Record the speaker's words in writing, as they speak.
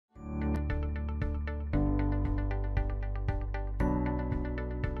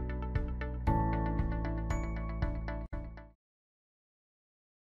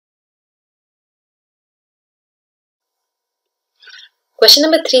Question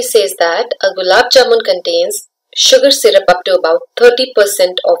number 3 says that a gulab jamun contains sugar syrup up to about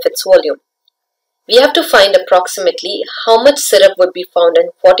 30% of its volume. We have to find approximately how much syrup would be found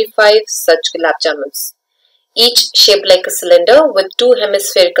in 45 such gulab jamuns, each shaped like a cylinder with two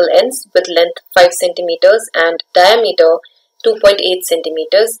hemispherical ends with length 5 centimeters and diameter 2.8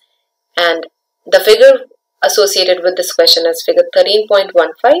 centimeters. And the figure associated with this question is figure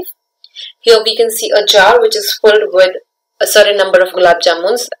 13.15. Here we can see a jar which is filled with a certain number of gulab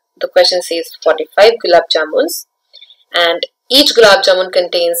jamuns. The question says 45 gulab jamuns, and each gulab jamun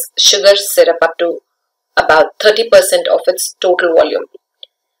contains sugar syrup up to about 30% of its total volume.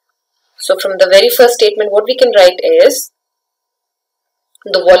 So from the very first statement, what we can write is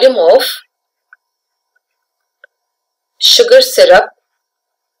the volume of sugar syrup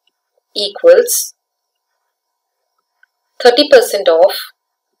equals 30% of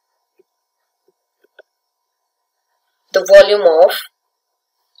the volume of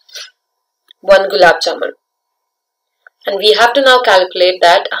one gulab jamun. And we have to now calculate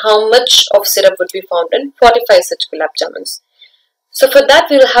that how much of syrup would be found in 45 such gulab jamuns. So for that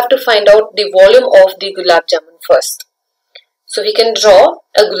we will have to find out the volume of the gulab jamun first. So we can draw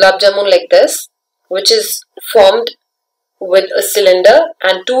a gulab jamun like this, which is formed with a cylinder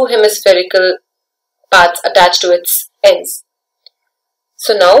and two hemispherical parts attached to its ends.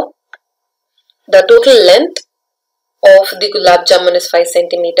 So now the total length of the gulab jamun is 5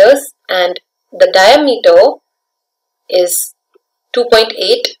 centimeters and the diameter is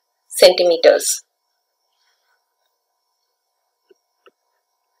 2.8 centimeters.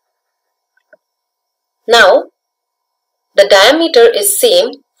 Now the diameter is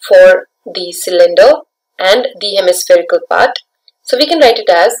same for the cylinder and the hemispherical part. So we can write it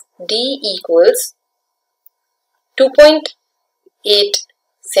as D equals 2.8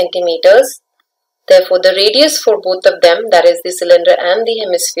 centimeters. Therefore, the radius for both of them, that is the cylinder and the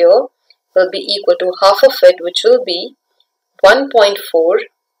hemisphere, will be equal to half of it, which will be 1.4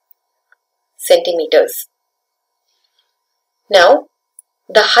 centimeters. Now,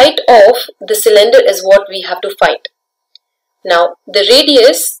 the height of the cylinder is what we have to find. Now, the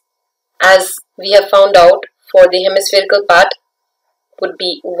radius, as we have found out for the hemispherical part, would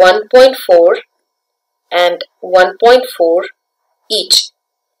be 1.4 and 1.4 each.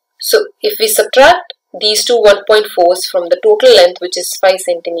 So if we subtract these two 1.4s from the total length, which is 5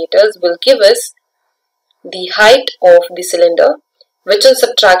 centimeters, will give us the height of the cylinder, which on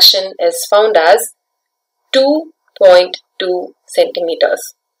subtraction is found as 2.2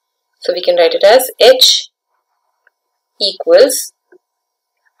 centimeters. So we can write it as H equals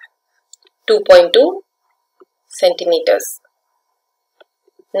 2.2 centimeters.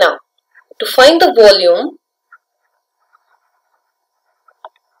 Now, to find the volume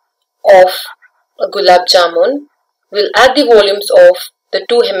of a gulab jamun, we'll add the volumes of the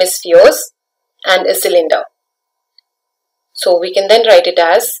two hemispheres and a cylinder. So we can then write it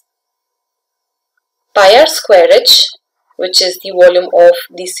as pi r square h, which is the volume of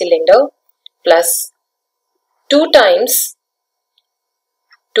the cylinder, plus 2 times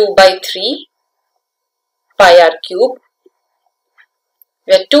 2 by 3 pi r cube,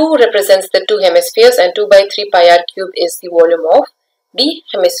 where 2 represents the two hemispheres and 2 by 3 pi r cube is the volume of the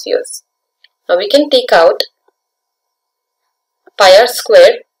hemispheres. Now we can take out pi r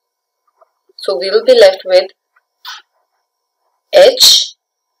square, so we will be left with h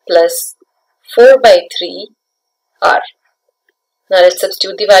plus 4 by 3 r. Now let's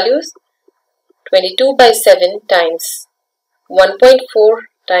substitute the values. 22 by 7 times 1.4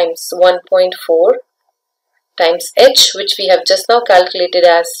 times 1.4 times h, which we have just now calculated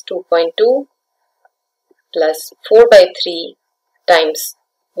as 2.2, plus 4 by 3 times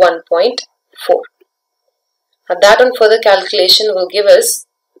 1.4. Now that on further calculation will give us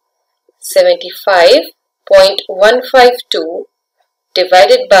 75.152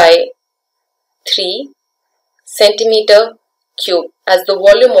 divided by 3 centimeter cube as the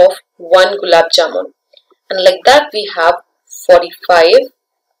volume of one gulab jamun. And like that we have 45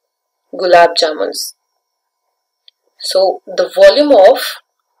 gulab jamuns. So the volume of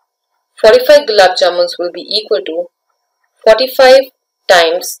 45 gulab jamuns will be equal to 45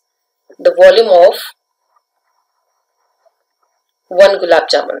 times the volume of one gulab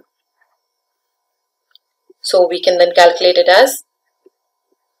jamun. So we can then calculate it as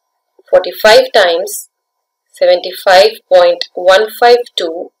 45 times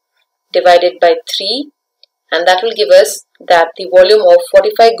 75.152 divided by 3, and that will give us that the volume of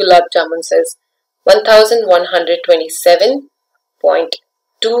 45 gulab jamuns is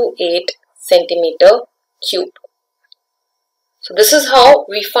 1127.28 centimeter cube. So this is how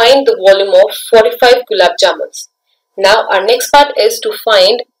we find the volume of 45 gulab jamuns. Now our next part is to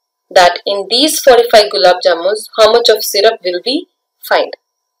find that in these 45 gulab jamuns, how much of syrup will we find?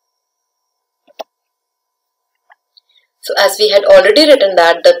 So as we had already written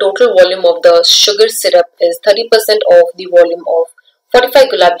that the total volume of the sugar syrup is 30% of the volume of 45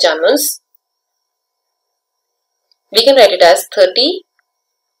 gulab jamuns, we can write it as 30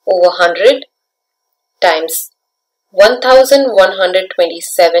 over 100 times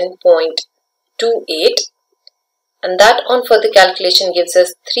 1127.28, and that on further calculation gives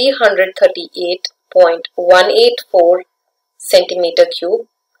us 338.184 centimeter cube,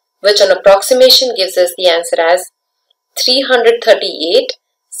 which on approximation gives us the answer as 338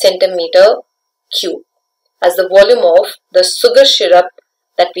 centimeter cube as the volume of the sugar syrup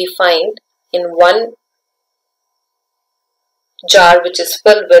that we find in one jar which is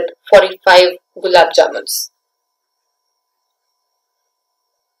filled with 45 gulab jamuns.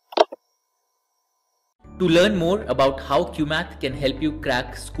 To learn more about how QMath can help you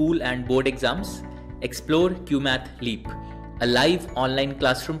crack school and board exams, explore QMath Leap, a live online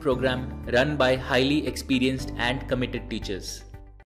classroom program run by highly experienced and committed teachers.